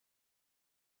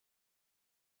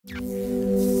The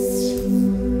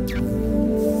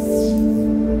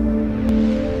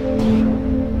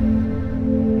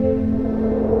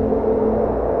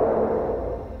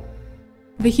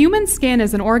human skin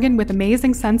is an organ with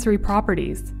amazing sensory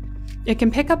properties. It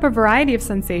can pick up a variety of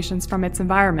sensations from its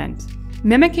environment.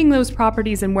 Mimicking those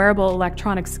properties in wearable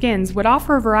electronic skins would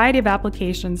offer a variety of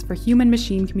applications for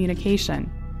human-machine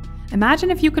communication.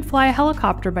 Imagine if you could fly a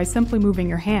helicopter by simply moving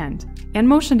your hand, and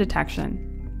motion detection.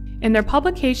 In their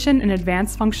publication in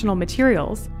Advanced Functional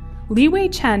Materials,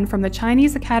 Liwei Chen from the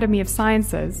Chinese Academy of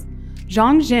Sciences,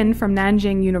 Zhang Jin from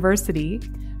Nanjing University,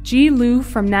 Ji Liu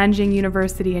from Nanjing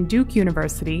University and Duke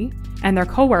University, and their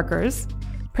co-workers,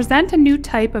 present a new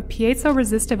type of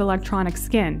piezo-resistive electronic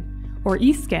skin, or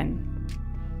e-skin.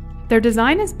 Their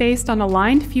design is based on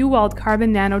aligned few-walled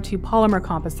carbon nanotube polymer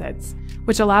composites,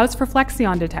 which allows for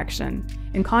flexion detection,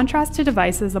 in contrast to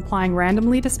devices applying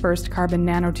randomly dispersed carbon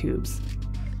nanotubes.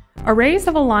 Arrays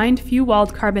of aligned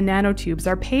few-walled carbon nanotubes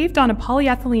are paved on a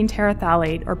polyethylene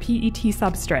terephthalate or PET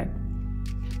substrate.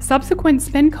 Subsequent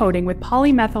spin coating with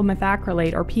polymethyl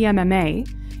methacrylate or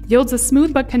PMMA yields a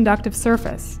smooth but conductive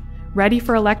surface, ready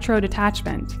for electrode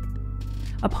attachment.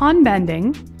 Upon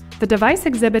bending, the device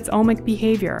exhibits ohmic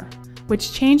behavior,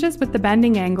 which changes with the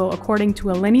bending angle according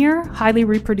to a linear, highly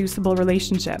reproducible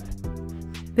relationship.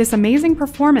 This amazing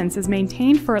performance is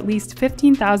maintained for at least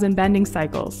 15,000 bending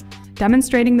cycles,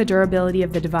 demonstrating the durability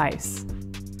of the device.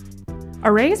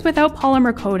 Arrays without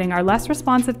polymer coating are less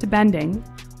responsive to bending,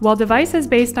 while devices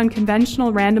based on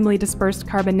conventional randomly dispersed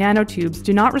carbon nanotubes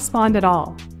do not respond at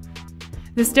all.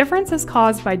 This difference is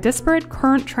caused by disparate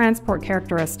current transport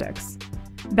characteristics.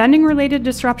 Bending-related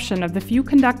disruption of the few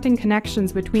conducting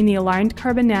connections between the aligned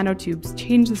carbon nanotubes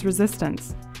changes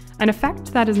resistance, an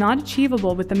effect that is not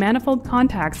achievable with the manifold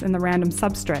contacts in the random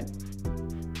substrate.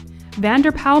 Van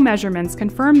der Pau measurements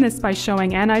confirm this by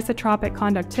showing anisotropic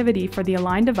conductivity for the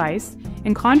aligned device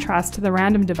in contrast to the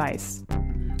random device.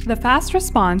 The fast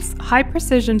response,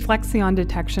 high-precision flexion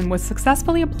detection was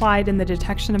successfully applied in the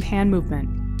detection of hand movement.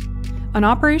 An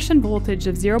operation voltage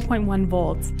of 0.1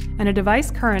 volts and a device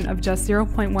current of just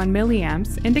 0.1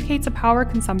 milliamps indicates a power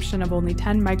consumption of only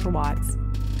 10 microwatts.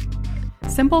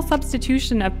 Simple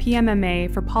substitution of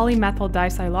PMMA for polymethyl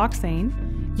disiloxane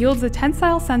yields a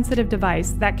tensile-sensitive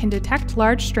device that can detect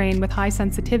large strain with high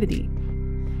sensitivity.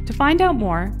 To find out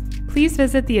more, please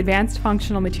visit the Advanced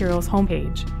Functional Materials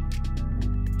homepage.